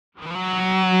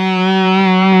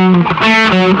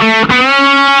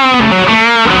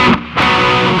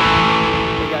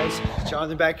guys,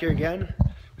 Jonathan back here again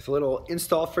with a little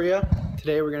install for you.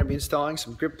 Today we're going to be installing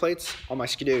some grip plates on my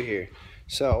skidoo here.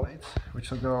 So,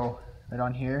 which will go right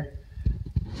on here,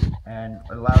 and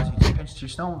it allows you to pinch to your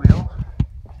snowmobile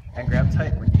and grab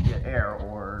tight when you get air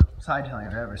or side hilling or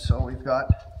whatever. So we've got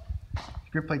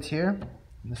grip plates here.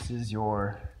 This is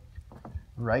your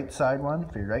right side one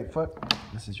for your right foot.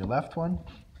 This is your left one.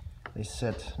 They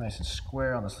sit nice and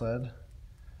square on the sled,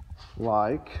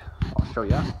 like, I'll show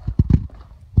you.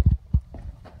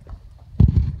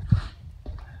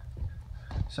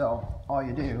 So all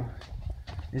you do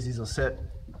is these will sit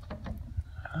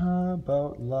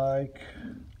about like,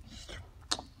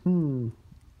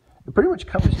 it pretty much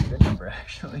covers your bit number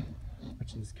actually,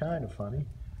 which is kind of funny,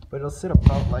 but it'll sit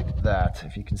about like that.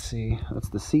 If you can see, that's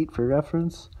the seat for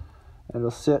reference, and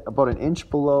it'll sit about an inch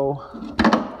below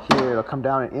here. It'll come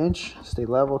down an inch, stay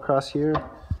level across here,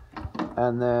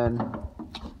 and then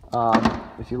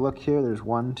if you look here, there's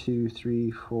 1, 2,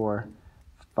 3, 4,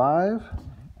 5,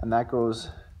 and that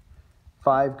goes,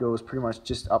 5 goes pretty much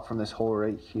just up from this hole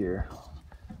right here.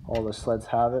 All the sleds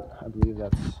have it. I believe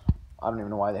that's, I don't even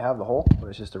know why they have the hole, but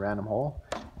it's just a random hole.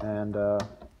 And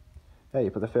yeah, you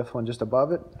put the 5th one just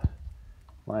above it,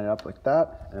 line it up like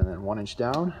that, and then 1 inch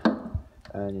down,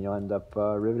 and you'll end up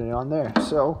riveting it on there.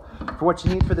 So for what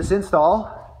you need for this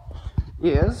install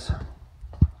is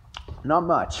not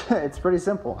much. It's pretty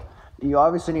simple. You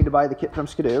obviously need to buy the kit from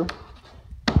Skidoo,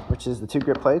 which is the 2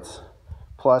 grip plates,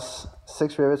 plus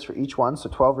 6 rivets for each one, so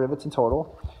 12 rivets in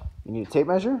total. You need a tape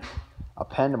measure, a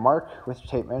pen to mark with your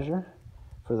tape measure.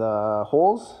 For the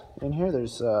holes in here,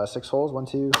 there's 6 holes, 1,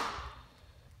 2,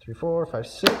 3, 4, 5,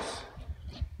 6.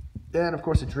 And of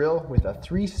course a drill with a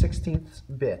 3/16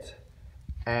 bit.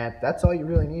 And that's all you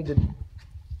really need to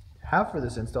have for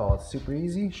this install. It's super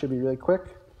easy, should be really quick.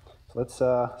 So let's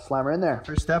slam her in there.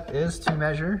 First step is to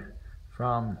measure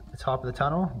from the top of the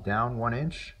tunnel down 1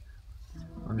 inch.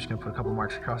 I'm just going to put a couple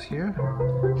marks across here,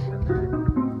 and then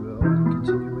we will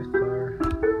continue with our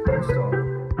install.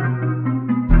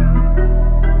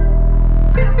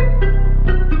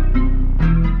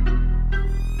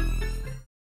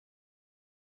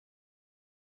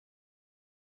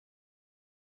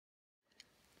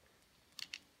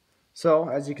 So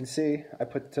as you can see, I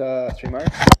put 3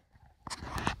 marks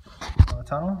on the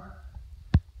tunnel.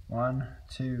 1,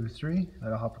 2, 3.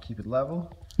 That'll help keep it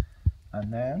level.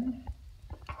 And then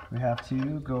we have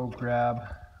to go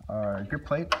grab our grip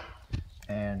plate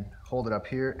and hold it up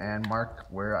here and mark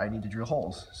where I need to drill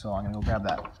holes. So I'm gonna go grab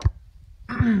that.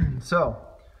 So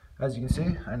as you can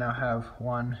see, I now have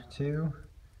 1, 2,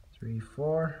 3,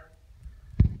 4,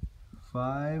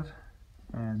 5,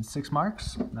 and 6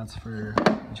 marks. That's for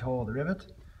each hole of the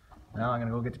rivet. Now I'm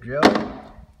gonna go get the drill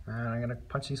and I'm gonna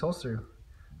punch these holes through.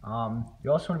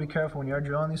 You also want to be careful when you are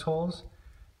drilling these holes.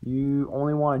 You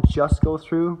only want to just go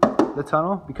through the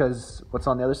tunnel, because what's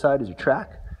on the other side is your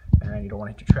track, and you don't want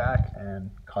to hit your track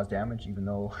and cause damage, even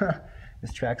though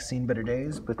this track's seen better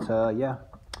days. But yeah,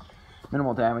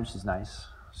 minimal damage is nice,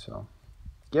 so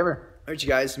give her. All right, you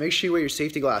guys, make sure you wear your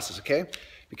safety glasses, okay?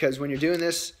 Because when you're doing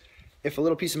this, if a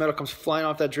little piece of metal comes flying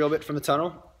off that drill bit from the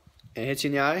tunnel and hits you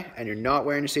in the eye and you're not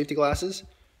wearing your safety glasses,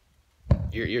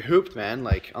 you're hooped, man.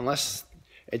 Like, unless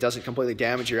it doesn't completely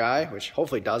damage your eye, which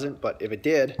hopefully it doesn't, but if it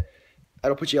did,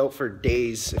 that'll put you out for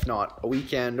days, if not a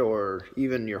weekend, or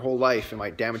even your whole life. It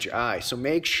might damage your eye. So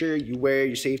make sure you wear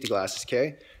your safety glasses,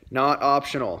 okay? Not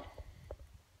optional.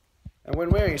 And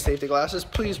when wearing your safety glasses,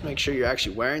 please make sure you're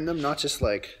actually wearing them, not just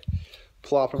like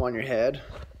plop them on your head.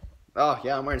 Oh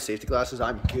yeah, I'm wearing safety glasses,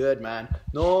 I'm good, man.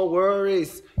 No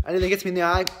worries. Anything gets me in the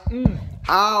eye,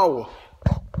 ow!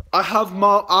 I have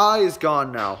my eyes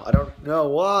gone now. I don't know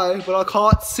why, but I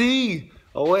can't see.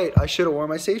 Oh wait, I should have worn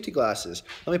my safety glasses.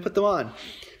 Let me put them on.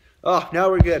 Oh, now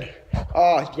we're good.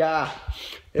 Oh yeah,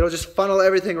 it'll just funnel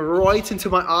everything right into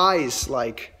my eyes.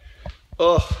 Like,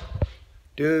 oh,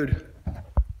 dude,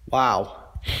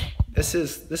 wow. This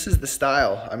is the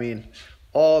style. I mean,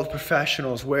 all the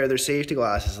professionals wear their safety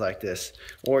glasses like this,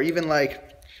 or even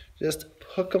like just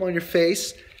hook them on your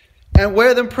face and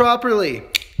wear them properly.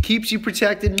 Keeps you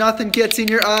protected, nothing gets in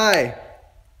your eye.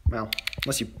 Well,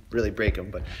 unless you really break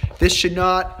them, but this should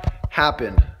not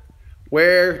happen.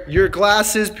 Wear your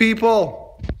glasses,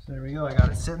 people. So there we go, I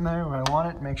got it sitting there where I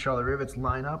want it. Make sure all the rivets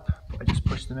line up. I just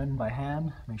push them in by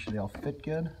hand, make sure they all fit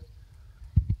good.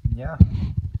 Yeah,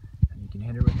 and you can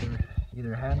hit it with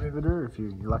either a hand riveter, if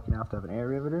you're lucky enough to have an air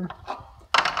riveter.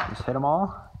 Just hit them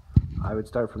all. I would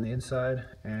start from the inside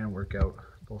and work out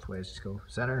both ways. Just go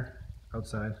center,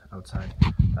 outside, outside.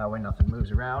 That way nothing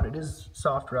moves around. It is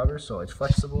soft rubber, so it's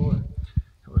flexible. And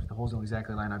with the holes don't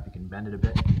exactly line up, you can bend it a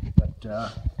bit, but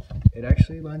it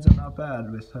actually lines up not bad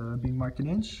with being marked an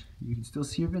inch. You can still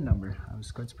see your VIN number. I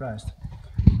was quite surprised.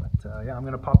 But yeah, I'm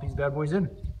gonna pop these bad boys in.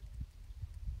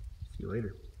 See you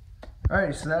later.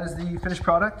 Alright, so that is the finished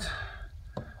product.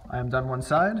 I am done one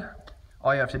side.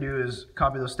 All you have to do is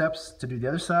copy those steps to do the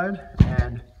other side,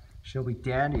 and she'll be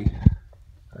dandy.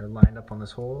 They're lined up on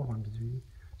this hole. 1, 2, 3.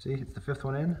 See, it's the 5th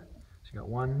one in. So you got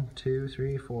 1, 2,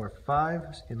 3, 4, 5.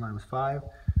 In line with 5.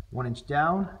 1 inch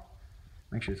down.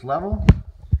 Make sure it's level.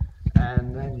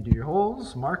 And then you do your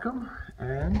holes, mark them,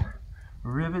 and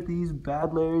rivet these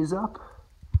bad layers up.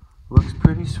 Looks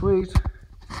pretty sweet.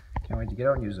 Can't wait to get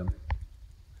out and use them.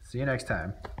 See you next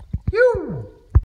time. Yoo!